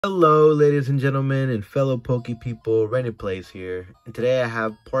Hello ladies and gentlemen and fellow Poke people, Rennie Plays here, and today I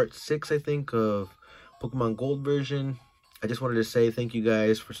have part 6 I think of Pokemon Gold version. I just wanted to say thank you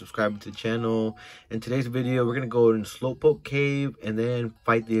guys for subscribing to the channel. In today's video we're going to go in Slowpoke Cave and then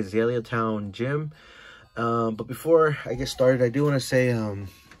fight the Azalea Town gym. But before I get started I do want to say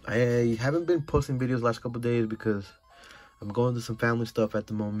I haven't been posting videos the last couple days because I'm going through some family stuff at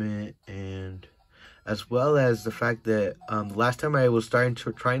the moment, and as well as the fact that the last time I was trying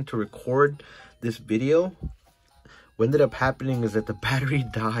to record this video, what ended up happening is that the battery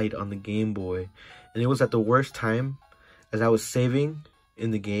died on the Game Boy, and it was at the worst time. As I was saving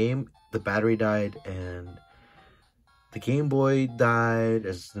in the game, the battery died and the Game Boy died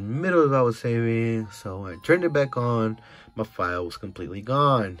as the middle of I was saving. So when I turned it back on, my file was completely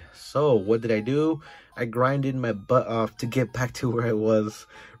gone. So what did I do? I grinded my butt off to get back to where I was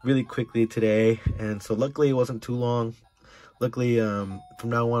really quickly today, and so luckily it wasn't too long. Luckily, from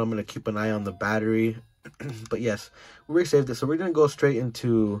now on I'm gonna keep an eye on the battery. But yes, we already saved it, so we're gonna go straight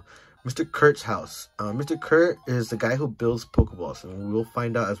into Mr. Kurt's house. Mr. Kurt is the guy who builds Pokeballs, and we'll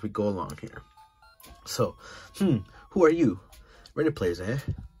find out as we go along here. So, who are you? Ready Plays, eh?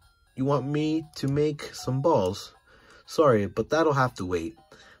 You want me to make some balls? Sorry, but that'll have to wait.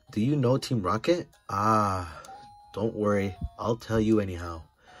 Do you know Team Rocket? Don't worry, I'll tell you anyhow.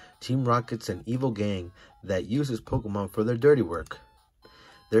 Team Rocket's an evil gang that uses Pokemon for their dirty work.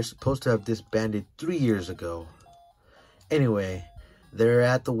 They're supposed to have disbanded 3 years ago. Anyway, they're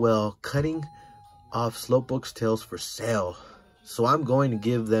at the well cutting off Slowpoke's tails for sale. So I'm going to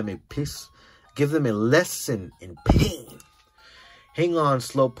give them a lesson in pain. Hang on,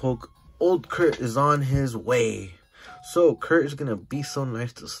 Slowpoke. Old Kurt is on his way. So Kurt is gonna be so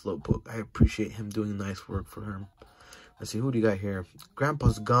nice to Slowpoke. I appreciate him doing nice work for him. Let's see, who do you got here?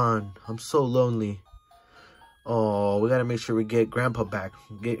 Grandpa's gone. I'm so lonely. Oh, we gotta make sure we get Grandpa back.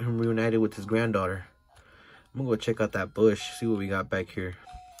 Get him reunited with his granddaughter. I'm gonna go check out that bush, see what we got back here.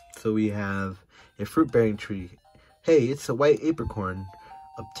 So we have a fruit-bearing tree. Hey, it's a white apricorn.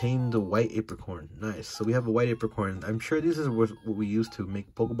 Obtain the white apricorn. Nice. So we have a white apricorn. I'm sure this is what we use to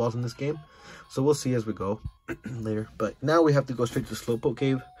make Pokeballs in this game. So we'll see as we go later. But now we have to go straight to Slowpoke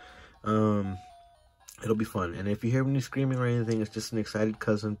Cave. It'll be fun. And if you hear me screaming or anything, it's just an excited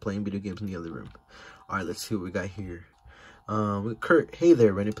cousin playing video games in the other room. Alright, let's see what we got here. Kurt, hey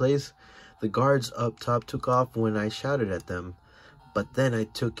there, Rennie Plays. The guards up top took off when I shouted at them. But then I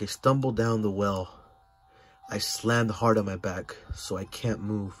took a stumble down the well. I slammed hard on my back, so I can't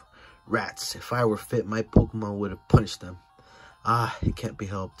move. Rats, if I were fit, my Pokemon would have punched them. It can't be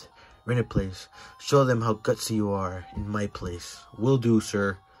helped. Rennie Plays, show them how gutsy you are in my place. Will do,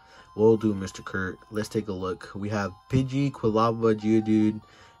 sir. Will do, Mr. Kurt. Let's take a look. We have Pidgey, Quilava, Geodude,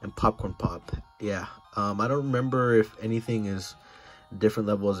 and Popcorn Pop. Yeah, I don't remember if anything is different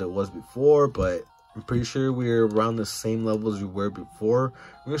level as it was before, but I'm pretty sure we're around the same level as we were before.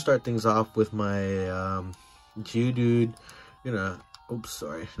 We're gonna start things off with my Geodude. Oops,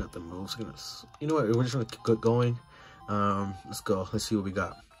 sorry, not the moves. You know what? We're just gonna keep going. Let's go. Let's see what we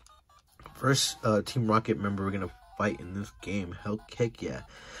got. First, Team Rocket member we're gonna fight in this game. Heck yeah!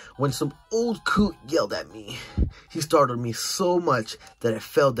 When some old coot yelled at me, he startled me so much that I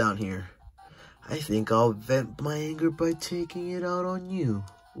fell down here. I think I'll vent my anger by taking it out on you.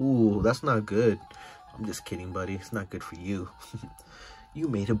 Ooh, that's not good. I'm just kidding, buddy. It's not good for you. You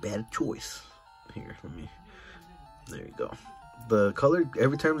made a bad choice. Here, there you go. The color,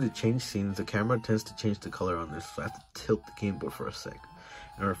 every time they change scenes, the camera tends to change the color on this. So I have to tilt the Game Boy for a sec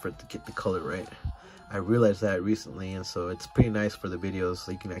in order for it to get the color right. I realized that recently, and so it's pretty nice for the videos,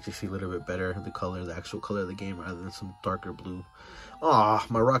 so you can actually see a little bit better the color, the actual color of the game, rather than some darker blue. Aw,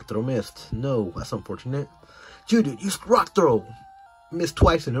 my rock throw missed. No, that's unfortunate. Dude, use rock throw. Missed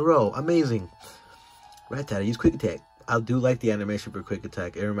twice in a row. Amazing. Rattata, use quick attack. I do like the animation for quick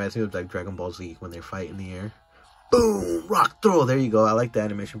attack. It reminds me of like Dragon Ball Z when they fight in the air. Boom! Rock throw. There you go. I like the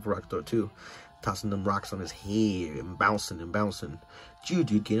animation for rock throw too. Tossing them rocks on his head and bouncing and bouncing.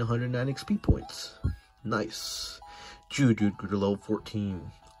 Geodude gained 109 XP points. Nice. Geodude grew to level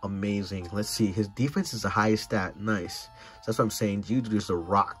 14. Amazing. Let's see. His defense is the highest stat. Nice. So that's what I'm saying. Geodude is a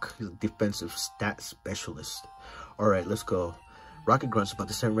rock. He's a defensive stat specialist. Alright, let's go. Rocket Grunt's about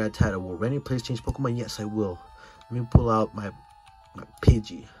to send Rattata. Will Rennie Plays change Pokemon? Yes, I will. Let me pull out my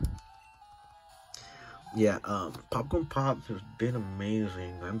Pidgey. Yeah, Popcorn Pop has been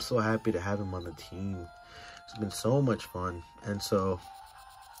amazing. I'm so happy to have him on the team. It's been so much fun. And so,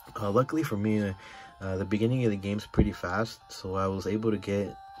 luckily for me, the beginning of the game's pretty fast. So I was able to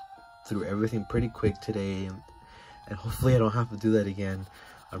get through everything pretty quick today. And hopefully I don't have to do that again.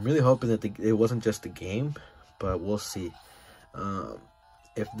 I'm really hoping that it wasn't just a game, but we'll see.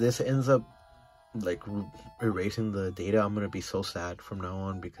 if this ends up like erasing the data, I'm gonna be so sad from now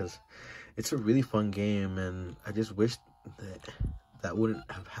on, because it's a really fun game, and I just wish that wouldn't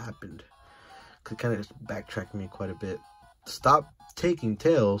have happened. Could kind of just backtrack me quite a bit. Stop taking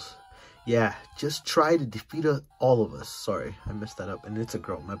tails. Yeah, just try to defeat all of us. Sorry, I messed that up, and it's a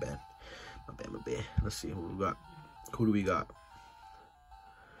girl. My bad. My bad. Let's see who we got. Who do we got?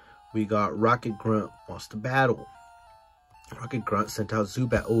 We got Rocket Grunt wants to battle. Rocket Grunt sent out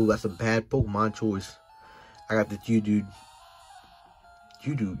Zubat. Oh, that's a bad Pokemon choice. I got the Geodude.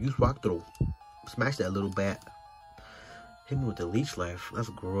 Geodude, use Rock Throw. Smash that little bat. Hit me with the Leech Life. That's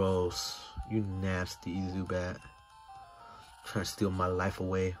gross. You nasty Zubat. Trying to steal my life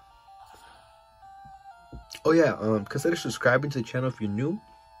away. Oh yeah, consider subscribing to the channel if you're new.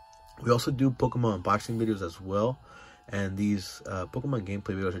 We also do Pokemon unboxing videos as well. And these Pokemon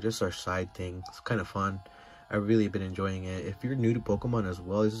gameplay videos are just our side thing. It's kind of fun. I've really been enjoying it. If you're new to Pokemon as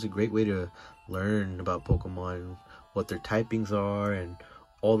well, this is a great way to learn about Pokemon, what their typings are, and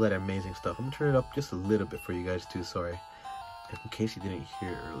all that amazing stuff. I'm gonna turn it up just a little bit for you guys too, sorry, in case you didn't hear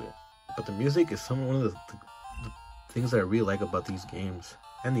it earlier. But the music is one of the things that I really like about these games,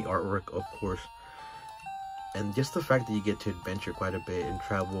 and the artwork, of course. And just the fact that you get to adventure quite a bit and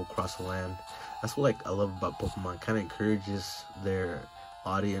travel across the land. That's what I love about Pokemon. Kind of encourages their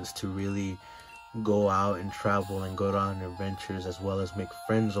audience to really go out and travel and go on adventures, as well as make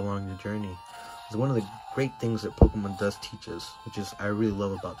friends along the journey. It's one of the great things that Pokemon does teach us, which is I really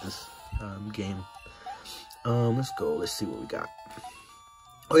love about this game. Let's go. Let's see what we got.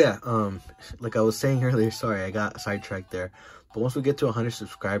 Oh yeah, like I was saying earlier, sorry, I got sidetracked there. But once we get to 100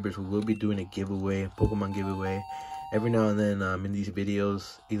 subscribers, we will be doing a giveaway, Pokemon giveaway. Every now and then in these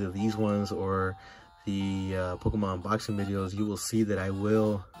videos, either these ones or the Pokemon unboxing videos, you will see that I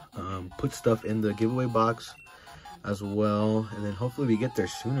will put stuff in the giveaway box as well. And then hopefully we get there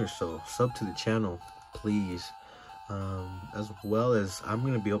sooner, so sub to the channel, please. As well as I'm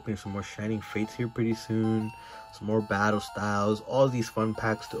going to be opening some more Shining Fates here pretty soon. Some more battle styles, all these fun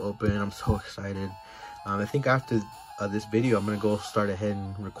packs to open. I'm so excited. I think after this video, I'm going to go start ahead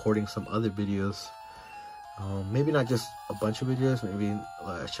and recording some other videos. Maybe not just a bunch of videos, maybe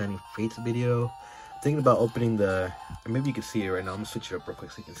a Shining Fates video. I'm thinking about opening maybe you can see it right now. I'm going to switch it up real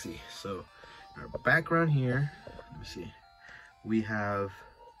quick so you can see. So, our background here, let me see. We have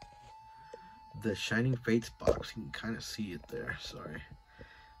the Shining Fates box. You can kind of see it there. Sorry.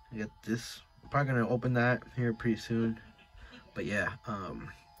 I got this. I'm probably going to open that here pretty soon. But yeah,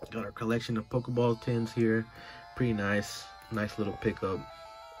 got our collection of Pokeball tins here. Pretty nice. Nice little pickup.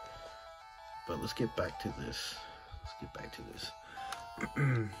 But let's get back to this.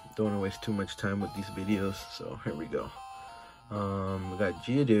 Don't want to waste too much time with these videos, so here we go. We got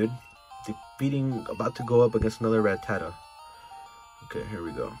Geodude about to go up against another Rattata. Okay, here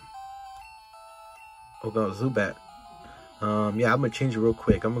we go. Oh, got Zubat. Yeah, I'm gonna change it real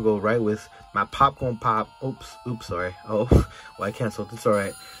quick. I'm gonna go right with my Popcorn Pop. Oops, sorry. Oh, well, I canceled. It's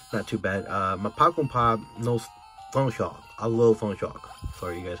alright. Not too bad. My Popcorn Pop, no Thunder Shock. I love Thunder Shock.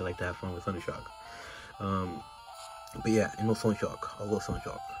 Sorry, you guys like to have fun with Thunder Shock. But yeah, no Thunder Shock. I love Thunder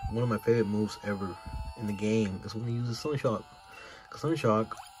Shock. One of my favorite moves ever in the game is when he uses Thunder Shock. Because Thunder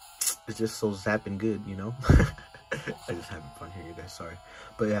Shock is just so zapping good, you know? I just having fun here, you guys. Sorry.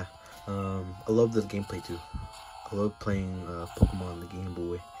 But yeah, I love this gameplay too. I love playing Pokemon on the Game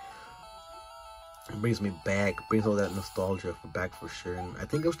Boy. It brings me back, brings all that nostalgia back for sure. And I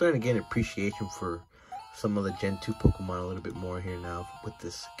think I'm starting to get an appreciation for some of the Gen 2 Pokemon a little bit more here now with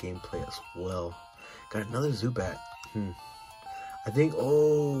this gameplay as well. Got another Zubat. I think,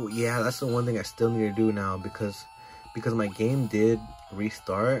 oh yeah, that's the one thing I still need to do now, because my game did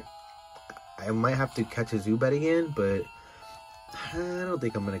restart. I might have to catch a Zubat again, but I don't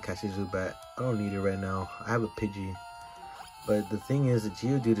think I'm gonna catch a Zubat. I don't need it right now. I have a Pidgey. But the thing is, the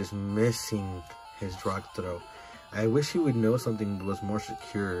Geodude is missing his Rock Throw. I wish he would know something that was more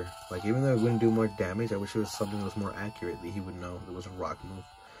secure. Like, even though it wouldn't do more damage, I wish it was something that was more accurate that he would know it was a rock move.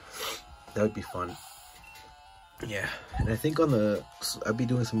 That would be fun. Yeah, and I think I'll be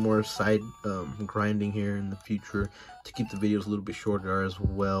doing some more side grinding here in the future to keep the videos a little bit shorter as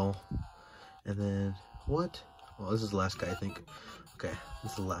well. And then, what? Well, this is the last guy, I think. Okay,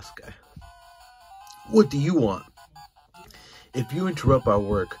 this is the last guy. What do you want? If you interrupt our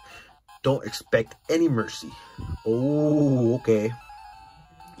work, don't expect any mercy. Oh, okay.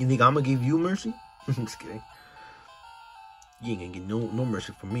 You think I'm gonna give you mercy? I'm just kidding. You ain't gonna get no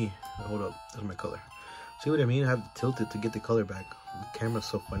mercy from me. Hold up, that's my color. See what I mean? I have to tilt it to get the color back. The camera's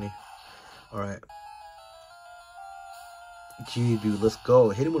so funny. Alright. Gee, dude, let's go.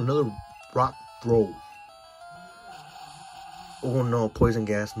 Hit him with another Rock Throw. Oh no, poison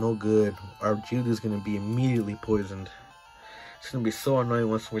gas, no good. Our Geodude's gonna be immediately poisoned. It's gonna be so annoying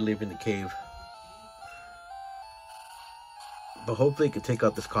once we leave in the cave. But hopefully it can take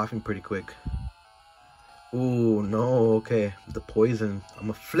out this coughing pretty quick. Oh no, okay. The poison.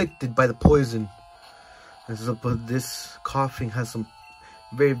 I'm afflicted by the poison. This coughing has some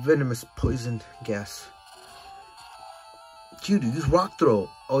very venomous poison gas. Geodude, use rock throw.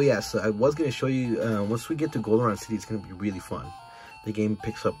 Oh yeah, so I was gonna show you once we get to Goldenrod City, it's gonna be really fun. The game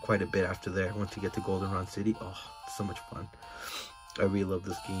picks up quite a bit after there. Once you get to Goldenrod City, oh, it's so much fun. I really love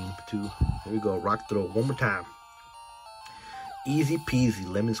this game too. Here we go, rock throw one more time. Easy peasy,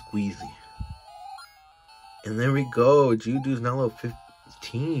 lemon squeezy. And there we go. Geodude's now level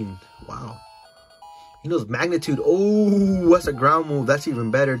 15. Wow. He knows magnitude. Oh, that's a ground move. That's even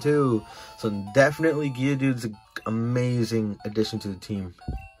better too. So definitely Geodude's an amazing addition to the team.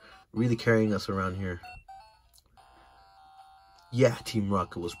 Really carrying us around here. Yeah, Team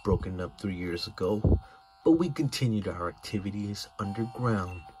Rocket was broken up 3 years ago, but we continued our activities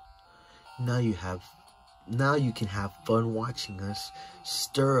underground. Now you can have fun watching us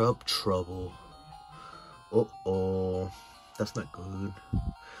stir up trouble. Uh-oh, that's not good.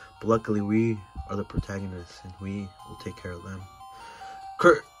 But luckily we are the protagonists and we will take care of them.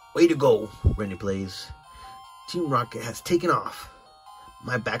 Kurt, way to go, Rennie Plays. Team Rocket has taken off.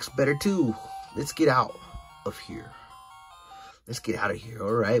 My back's better too. Let's get out of here. Let's get out of here.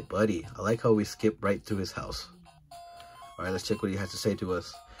 All right, buddy. I like how we skip right through his house. All right, let's check what he has to say to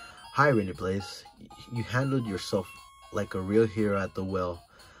us. Hi, Rennie Plays. You handled yourself like a real hero at the well.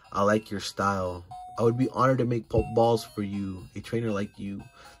 I like your style. I would be honored to make balls for you, a trainer like you.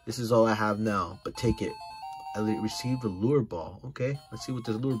 This is all I have now, but take it. I received a lure ball. Okay, let's see what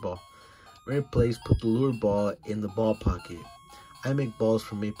this lure ball. Rennie Plays put the lure ball in the ball pocket. I make balls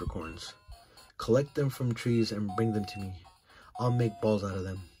from apricorns. Collect them from trees and bring them to me. I'll make balls out of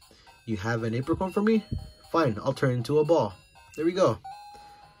them. You have an apricorn for me? Fine, I'll turn it into a ball. There we go.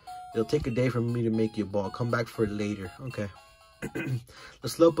 It'll take a day for me to make you a ball. Come back for it later. Okay. The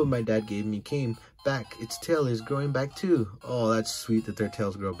slowpoke my dad gave me came back. Its tail is growing back too. Oh, that's sweet that their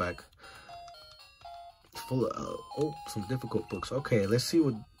tails grow back. It's full of, oh, some difficult books. Okay, let's see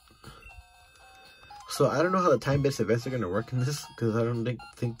what... So, I don't know how the time-based events are going to work in this, because I don't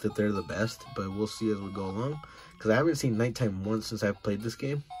think that they're the best, but we'll see as we go along. Because I haven't seen nighttime once since I've played this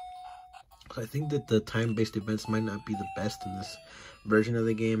game. So I think that the time-based events might not be the best in this version of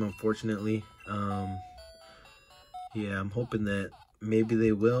the game, unfortunately. Yeah, I'm hoping that maybe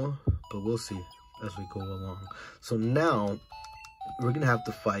they will, but we'll see as we go along. So now, we're going to have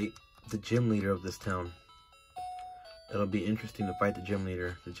to fight the gym leader of this town. It'll be interesting to fight the gym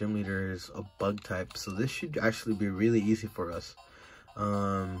leader. The gym leader is a bug type, so this should actually be really easy for us.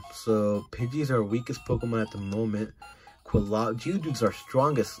 So Pidgey's our weakest Pokemon at the moment. Geodude's our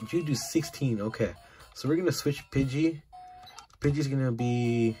strongest. Geodude's 16. Okay, so we're gonna switch Pidgey. Pidgey's gonna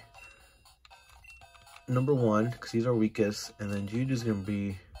be number 1 because he's our weakest, and then Geodude's gonna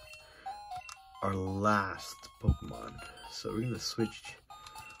be our last Pokemon. So we're gonna switch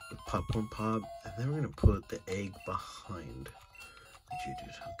the Popcorn Pop, and then we're gonna put the egg behind the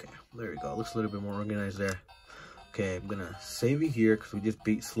Geodude. Okay, there we go. Looks a little bit more organized there. Okay, I'm gonna save it here because we just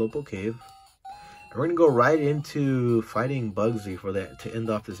beat Slowpoke Cave. And we're gonna go right into fighting Bugsy for that to end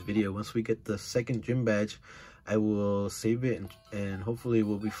off this video. Once we get the second gym badge, I will save it and hopefully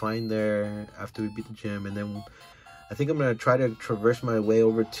we'll be fine there after we beat the gym. And then I think I'm gonna try to traverse my way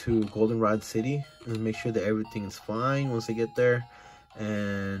over to Goldenrod City and make sure that everything is fine once I get there.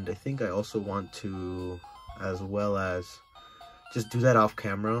 And I think I also want to, as well as just do that off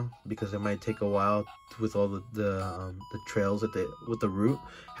camera because it might take a while with all the trails with the route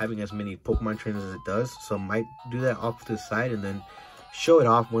having as many Pokemon trainers as it does. So I might do that off to the side and then show it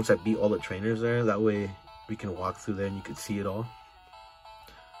off once I beat all the trainers there. That way we can walk through there and you can see it all.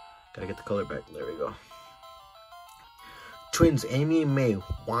 Gotta get the color back. There we go. Twins Amy and May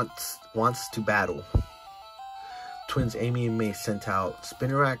wants to battle. Twins Amy and May sent out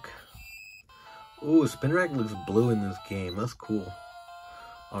Spinarak. Ooh, Spinarak looks blue in this game. That's cool.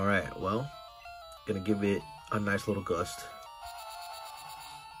 Alright, well, gonna give it a nice little gust.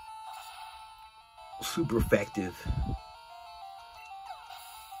 Super effective.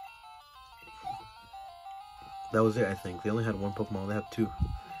 That was it, I think. They only had one Pokemon. They have 2.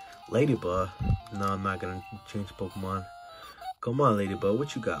 Ladybug. No, I'm not gonna change Pokemon. Come on, Ladybug.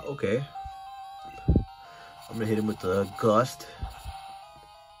 What you got? Okay. I'm gonna hit him with the gust.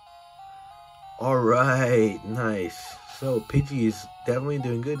 Alright, nice. So Pidgey is definitely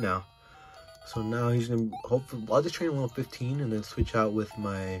doing good now. So now he's gonna hopefully I'll just train him level 15 and then switch out with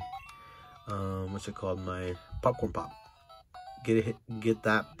my what's it called? My Popcorn Pop. get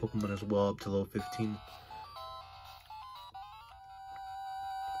that Pokemon as well up to level 15.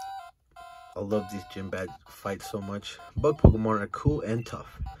 I love these gym badge fights so much. Bug Pokemon are cool and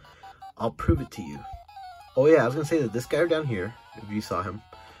tough. I'll prove it to you. Oh yeah, I was gonna say that this guy down here, if you saw him,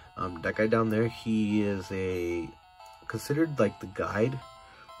 that guy down there, he is considered like the guide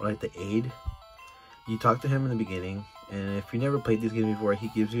or like the aide. You talk to him in the beginning, and if you never played these games before, he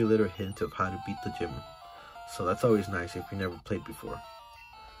gives you a little hint of how to beat the gym. So that's always nice if you never played before.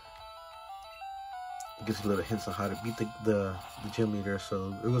 It gives you little hints on how to beat the gym leader.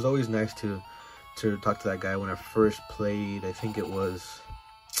 So it was always nice to talk to that guy when I first played. I think it was,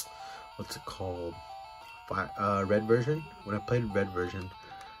 what's it called? Red version. When I played red version,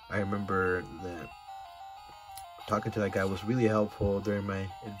 I remember that talking to that guy was really helpful during my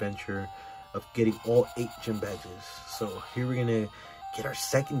adventure of getting all 8 gym badges. So here we're gonna get our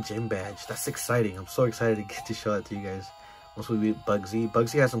second gym badge. That's exciting. I'm so excited to get to show that to you guys. Once we beat Bugsy.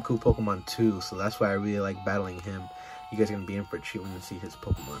 Bugsy has some cool Pokemon too, so that's why I really like battling him. You guys are gonna be in for a treat when you see his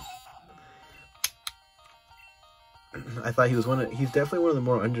Pokemon. I thought he's definitely one of the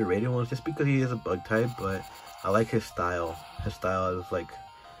more underrated ones just because he is a bug type, but I like his style. His style is like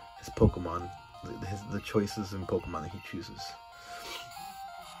his Pokemon, the choices in Pokemon that he chooses.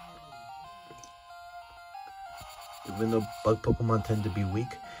 Even though bug Pokemon tend to be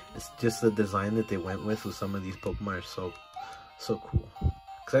weak, it's just the design that they went with some of these Pokemon are so cool.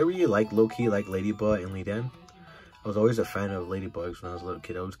 Because I really low-key like Ladybug and Lidan. I was always a fan of Ladybugs when I was a little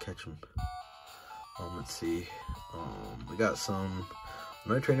kid. I always catch them. Let's see. We got some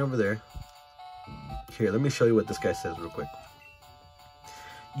another trainer over there. Here, let me show you what this guy says real quick.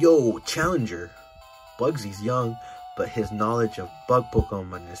 Yo, Challenger. Bugsy's young, but his knowledge of bug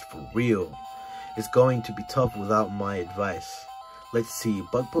Pokemon is for real. It's going to be tough without my advice. Let's see,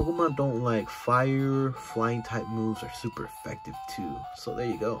 bug Pokemon don't like fire, flying type moves are super effective too. So there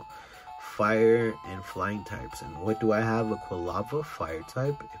you go. Fire and flying types. And what do I have? A Quilava, fire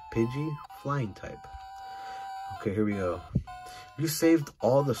type, a Pidgey, flying type. Okay, here we go. You saved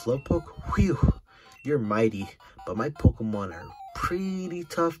all the slowpoke? Whew, you're mighty, but my Pokemon are pretty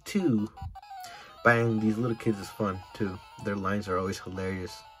tough too. Bang, these little kids is fun too. Their lines are always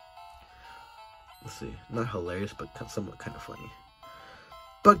hilarious. Let's see, not hilarious, but somewhat kind of funny.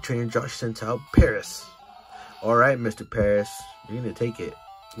 Bug trainer Josh sent out Paris. Alright, Mr. Paris, you're gonna take it.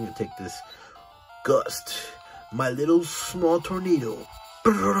 You're gonna take this Gust, my little small tornado.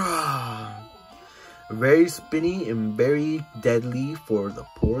 Very spinny and very deadly for the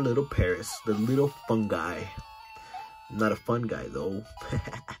poor little Paris, the little fun guy. Not a fun guy though.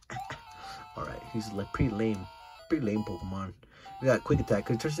 Alright, he's like pretty lame Pokemon. We got quick attack.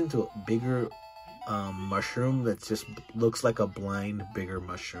 It turns into a bigger mushroom that just looks like a blind bigger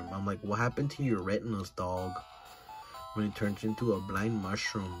mushroom. I'm like, what happened to your retinas, dog? When it turns into a blind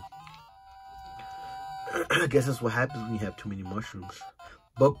mushroom. I guess that's what happens when you have too many mushrooms.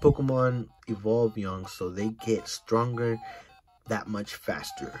 Bug Pokemon evolve young, so they get stronger that much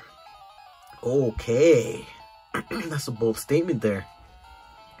faster. Okay. That's a bold statement there.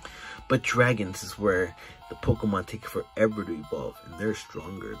 But dragons is where the Pokemon take forever to evolve, and they're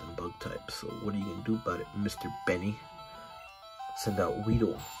stronger than bug types. So what are you going to do about it, Mr. Benny? Send out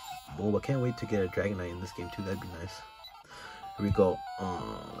Weedle. Oh, I can't wait to get a Dragonite in this game too. That'd be nice. Here we go.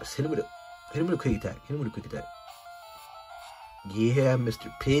 Let's hit him with a quick attack. Hit him with a quick attack. Yeah,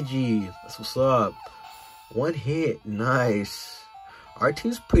 Mr. Pidgey. That's what's up. One hit. Nice. Our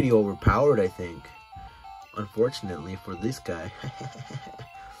team's pretty overpowered, I think. Unfortunately for this guy.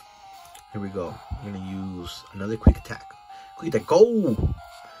 Here we go. I'm going to use another quick attack. Quick attack. Go!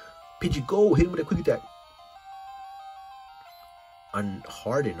 Pidgey, go! Hit him with a quick attack.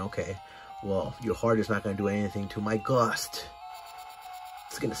 Harden. Okay. Well, your heart is not going to do anything to my Gust.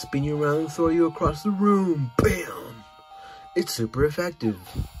 It's going to spin you around and throw you across the room. Bam! It's super effective.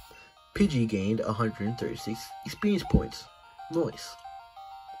 Pidgey gained 136 experience points. Nice.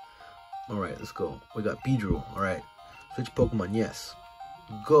 Alright, let's go. We got Beedrill. Alright. Switch Pokemon, yes.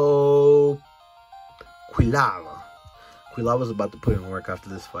 Go Quilava. Quilava's about to put in work after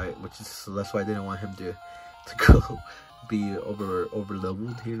this fight, so that's why I didn't want him to go be over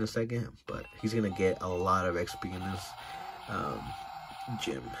leveled here in a second. But he's gonna get a lot of XP in this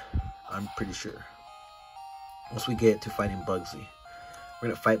gym, I'm pretty sure. Once we get to fighting Bugsy, we're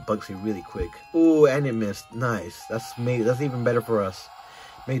gonna fight Bugsy really quick. Oh, and it missed. Nice. That's even better for us.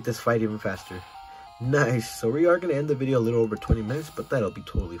 Made this fight even faster. Nice. So we are gonna end the video a little over 20 minutes, but that'll be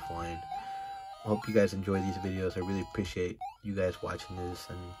totally fine. I hope you guys enjoy these videos. I really appreciate you guys watching this,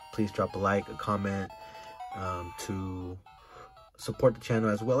 and please drop a like, a comment, to support the channel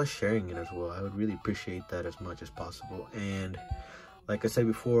as well as sharing it as well. I would really appreciate that as much as possible. And like I said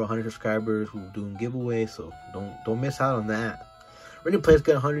before, 100 subscribers, we're doing giveaways, so don't miss out on that. Random players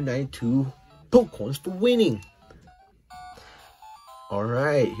got 192 Pokecoins for winning. All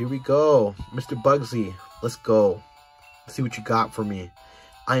right, here we go, Mr. Bugsy. Let's go. Let's see what you got for me.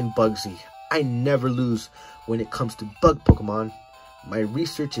 I'm Bugsy. I never lose when it comes to bug Pokemon. My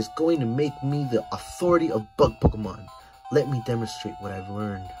research is going to make me the authority of bug Pokemon. Let me demonstrate what I've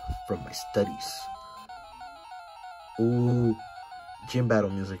learned from my studies. Ooh, gym battle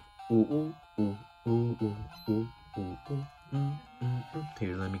music. Ooh, ooh, ooh, ooh, ooh, ooh, ooh, ooh.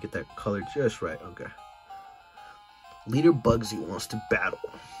 Here, let me get that color just right. Okay. Leader Bugsy wants to battle.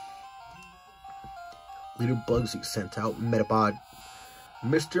 Leader Bugsy sent out Metapod.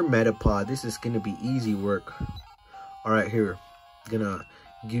 Mr. Metapod, this is going to be easy work. Alright, here. I'm going to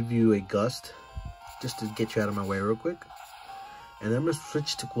give you a gust just to get you out of my way real quick. And then I'm going to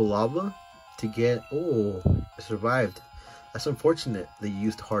switch to Quilava to get... Oh, it survived. That's unfortunate that you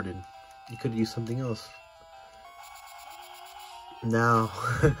used Harden. You could have used something else. Now,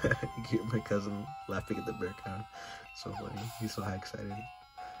 you hear my cousin laughing at the bear count. So funny. He's so excited.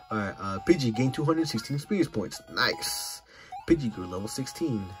 Alright, Pidgey gained 216 experience points. Nice. Pidgey grew level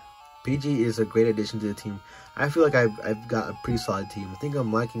 16. Pidgey is a great addition to the team. I feel like I've got a pretty solid team. I think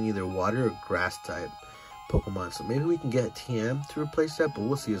I'm lacking either water or grass type Pokemon. So maybe we can get a TM to replace that, but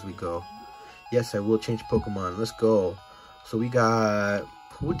we'll see as we go. Yes, I will change Pokemon. Let's go. So we got...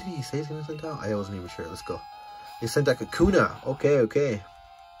 Who did he say he's going to send out? I wasn't even sure. Let's go. They sent out Kakuna. Okay.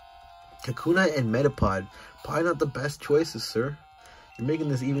 Kakuna and Metapod. Probably not the best choices, sir. You're making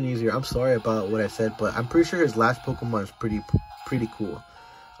this even easier. I'm sorry about what I said, but I'm pretty sure his last Pokemon is pretty cool.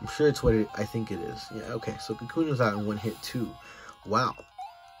 I'm sure it's what I think it is. Yeah, okay. So Kakuna's out in one hit too. Wow.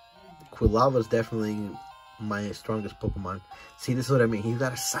 Quilava's definitely my strongest Pokemon. See, this is what I mean. He's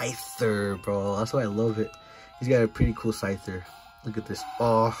got a Scyther, bro. That's why I love it. He's got a pretty cool Scyther. Look at this.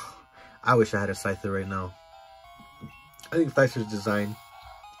 Oh, I wish I had a Scyther right now. I think Scyther's design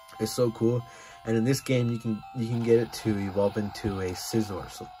is so cool. And in this game, you can get it to evolve into a Scizor.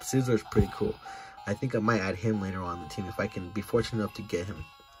 So Scizor's pretty cool. I think I might add him later on the team if I can be fortunate enough to get him.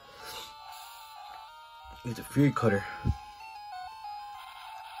 He's a Fury Cutter.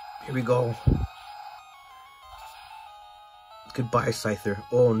 Here we go. Goodbye, Scyther.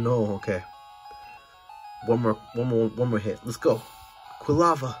 Oh no, okay. One more hit. Let's go.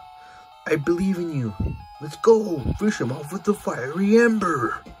 Quilava, I believe in you. Let's go. Fish him off with the Fiery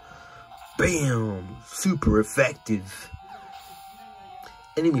Ember. Bam! Super effective.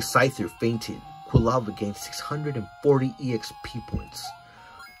 Enemy Scyther fainted. Quilava gained 640 EXP points.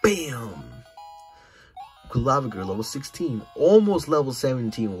 Bam! Quilava grew level 16. Almost level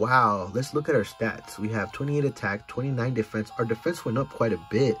 17. Wow. Let's look at our stats. We have 28 attack, 29 defense. Our defense went up quite a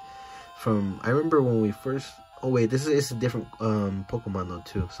bit from... I remember when we first... Oh wait, this is a different Pokemon though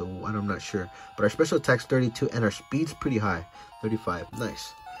too. So I'm not sure. But our special attack's 32 and our speed's pretty high. 35.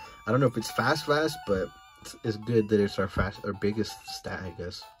 Nice. I don't know if it's fast, but it's good that it's our biggest stat, I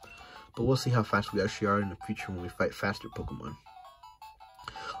guess. But we'll see how fast we actually are in the future when we fight faster Pokemon.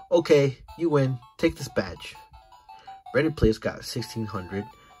 Okay, you win. Take this badge. Brandon Plays got 1,600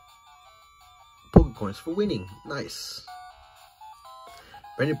 Pokecoins for winning. Nice.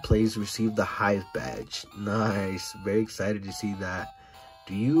 Brandon Plays received the Hive badge. Nice. Very excited to see that.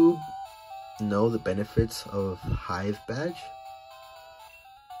 Do you know the benefits of Hive badge?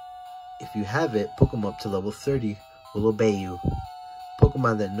 If you have it, Pokemon up to level 30 will obey you.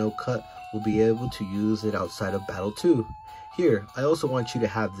 Pokemon that no cut will be able to use it outside of battle too. Here, I also want you to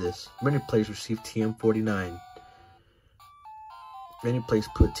have this. Many players receive TM49. Many players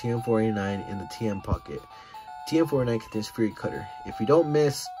put TM49 in the TM pocket. TM49 contains Fury Cutter. If you don't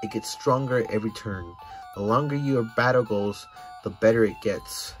miss, it gets stronger every turn. The longer your battle goes, the better it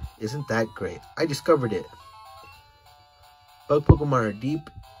gets. Isn't that great? I discovered it. Bug Pokemon are deep.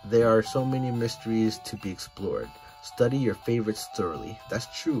 There are so many mysteries to be explored. Study your favorites thoroughly. That's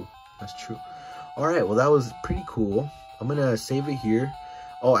true. That's true. Alright, well that was pretty cool. I'm going to save it here.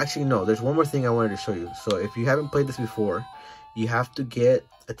 Oh, actually no. There's one more thing I wanted to show you. So if you haven't played this before, you have to get,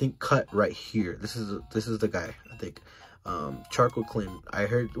 I think, Cut right here. This is the guy, I think. Charcoal Claim. I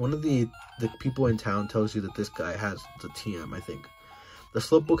heard one of the people in town tells you that this guy has the TM, I think. The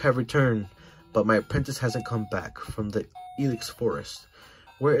Slowpoke have returned, but my apprentice hasn't come back from the Elix Forest.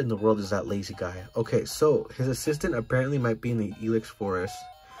 Where in the world is that lazy guy? Okay, so his assistant apparently might be in the Elix Forest.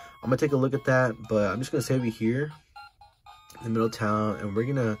 I'm going to take a look at that, but I'm just going to save it here in the middle of town, and we're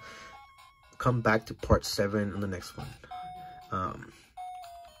going to come back to part 7 on the next one.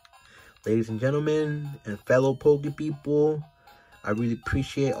 Ladies and gentlemen, and fellow Poke people, I really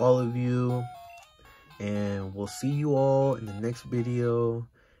appreciate all of you, and we'll see you all in the next video.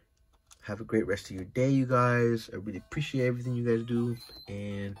 Have a great rest of your day, you guys. I really appreciate everything you guys do,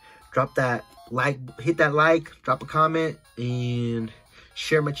 and drop that like, hit that like, drop a comment, and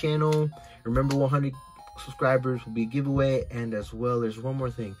share my channel. Remember, 100 subscribers will be a giveaway, and as well, there's one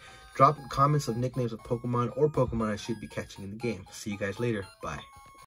more thing. Drop comments of nicknames of Pokemon or Pokemon I should be catching in the game. See you guys later. Bye.